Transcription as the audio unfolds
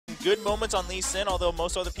good moments on Lee Sin, although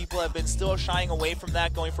most other people have been still shying away from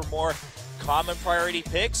that, going for more common priority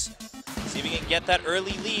picks. See if we can get that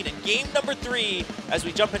early lead in game number 3 as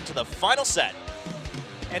we jump into the final set.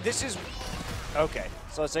 And this is, okay,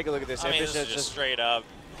 so let's take a look at this. I mean, this is just straight up,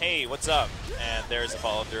 hey, what's up? And there's the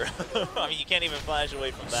follow through. I mean, you can't even flash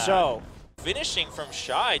away from that. So, finishing from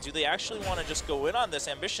Shy, do they actually want to just go in on this?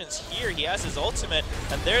 Ambition's here, he has his ultimate,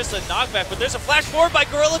 and there's the knockback, but there's a flash forward by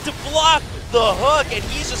Gorilla to block the hook, and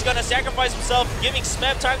he's just going to sacrifice himself, giving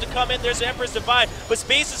Smeb time to come in. There's the Emperor's Divide, but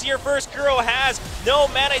Space is here first. Kuro has no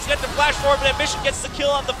mana, he's got the flash forward, but Ambition gets the kill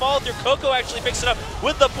on the follow through. KOO actually picks it up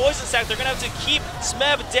with the poison sack. They're going to have to keep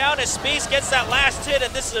Smeb down as Space gets that last hit,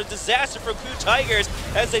 and this is a disaster for KOO Tigers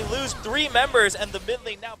as they lose 3 members, and the mid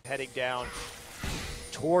lane now heading down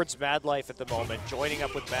towards Mad Life at the moment, joining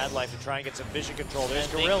up with Mad Life to try and get some vision control. There's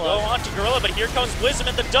and Gorilla. Go on to Gorilla, but here comes Wisdom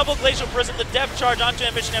and the double Glacial Prism, the depth charge onto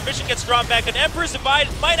Ambition. Ambition gets drawn back, and Emperor's Divide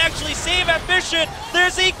might actually save Ambition.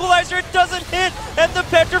 There's the Equalizer, it doesn't hit, and the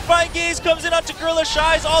Petrifying Gaze comes in onto Gorilla.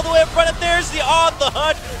 Shy's all the way up front, and there's the on the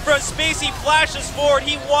hunt from Space. He flashes forward,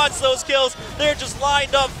 he wants those kills. They're just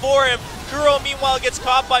lined up for him. Kuro, meanwhile, gets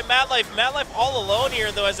caught by Mad Life. Mad Life all alone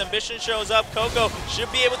here, though, as Ambition shows up. KOO should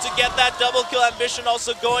be able to get that double kill. Ambition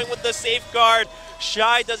also going with the safeguard.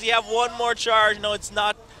 Shy, does he have one more charge? No, it's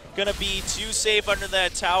not going to be too safe under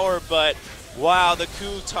that tower, but wow, the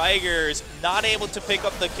KOO Tigers not able to pick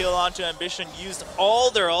up the kill onto Ambition, used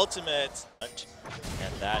all their ultimates.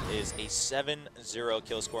 And that is a 7-0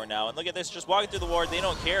 kill score now. And look at this, just walking through the ward, they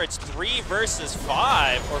don't care. It's 3 versus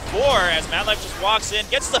 5, or 4, as Mad Life just walks in,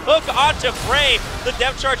 gets the hook onto Frey. The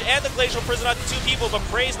depth charge and the Glacial Prison onto 2 people, but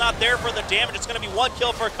Frey's not there for the damage. It's going to be 1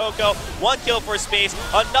 kill for KOO, 1 kill for Space,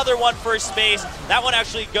 another one for Space. That one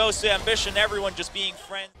actually goes to Ambition, everyone just being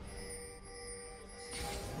friends.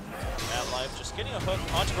 Mad Life just getting a hook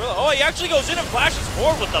onto Gorilla. Oh, he actually goes in and flashes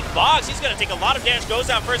forward with the box. He's going to take a lot of damage, goes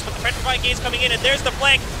down first, but the Petrifying Gaze coming in, and there's the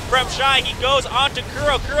flank from Shy. He goes onto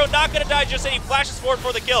Kuro. Kuro not going to die just yet. He flashes forward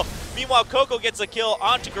for the kill. Meanwhile, KOO gets a kill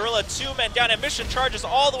onto Gorilla. 2 men down. Ambition charges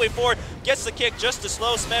all the way forward. Gets the kick just to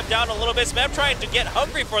slow Smeb down a little bit. Smeb trying to get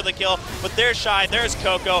hungry for the kill, but there's Shy. There's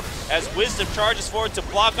KOO as Wisdom charges forward to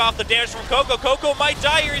block off the damage from KOO. KOO might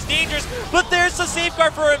die here. He's dangerous, but there's the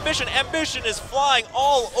safeguard for Ambition. Ambition is flying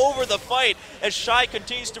all over the fight as Shy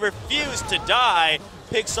continues to refuse to die.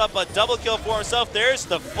 Picks up a double kill for himself. There's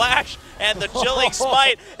the flash and the chilling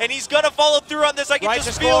smite, and he's gonna follow through on this. I can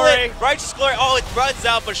just feel it. Righteous Glory. Oh, it runs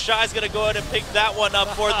out, but Shy's gonna go ahead and pick that one up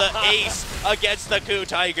for the ace against the KOO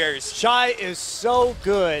Tigers. Shy is so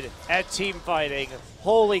good at team fighting.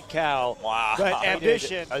 Holy cow. Wow. But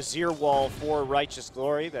Ambition, a Zir wall for Righteous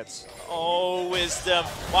Glory. That's... Oh, Wisdom.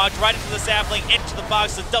 Walked right into the sapling, into the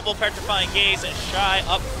box, the double Petrifying Gaze, and Shy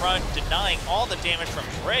up front, denying all the damage from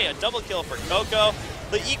Trey. A double kill for KOO.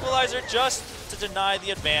 The Equalizer just to deny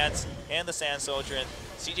the advance, and the Sand Soldier, and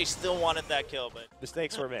CJ still wanted that kill, but...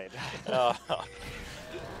 mistakes were made.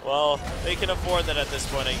 Well, they can afford that at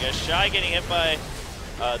this point, I guess. Shy getting hit by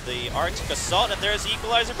the Arctic Assault, and there's the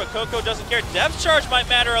Equalizer, but KOO doesn't care. Depth charge might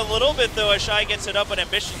matter a little bit, though, as Shy gets it up, but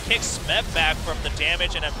Ambition kicks Smeb back from the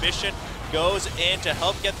damage, and Ambition goes in to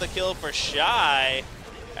help get the kill for Shy,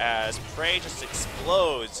 as Prey just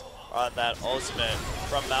explodes on that ultimate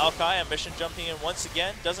from Maokai. Ambition jumping in once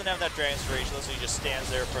again, doesn't have that Dragon's Rage, so he just stands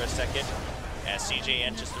there for a second. As CJ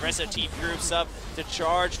enters, the rest of the team groups up to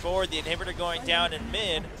charge forward. The inhibitor going down in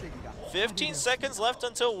mid. 15 seconds left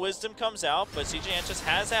until Wisdom comes out, but CJ Entus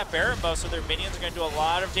has that Baron buff, so their minions are going to do a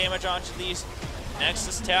lot of damage onto these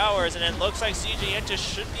Nexus towers, and it looks like CJ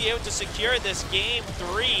Entus should be able to secure this game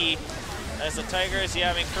 3. As the Tigers,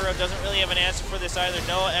 yeah, I mean, Kuro doesn't really have an answer for this either.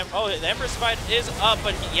 No, oh, the Emperor's Fight is up,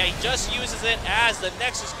 but he just uses it as the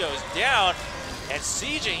Nexus goes down. And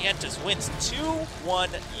CJ Entus wins 2-1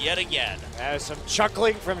 yet again. Some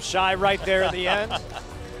chuckling from Shy right there in the end.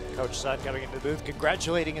 Coach Sun coming into the booth,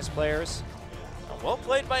 congratulating his players. Well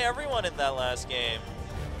played by everyone in that last game.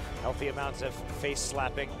 Healthy amounts of face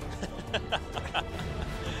slapping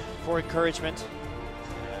for encouragement.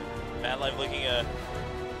 Mad Life looking a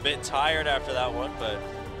bit tired after that one, but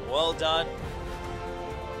well done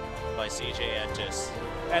by CJ Entus.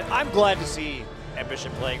 And I'm glad to see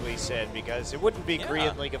Ambition playing Lee Sin, because it wouldn't be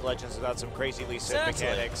Korean League of Legends without some crazy Lee Sin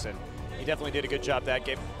mechanics, and he definitely did a good job that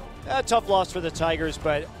game. Tough loss for the Tigers,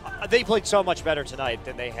 but they played so much better tonight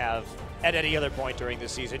than they have at any other point during the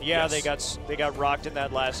season. Yeah, yes. they got rocked in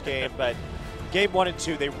that last game, but game 1 and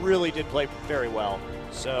 2, they really did play very well.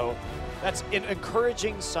 So that's an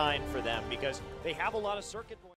encouraging sign for them, because they have a lot of circuit points.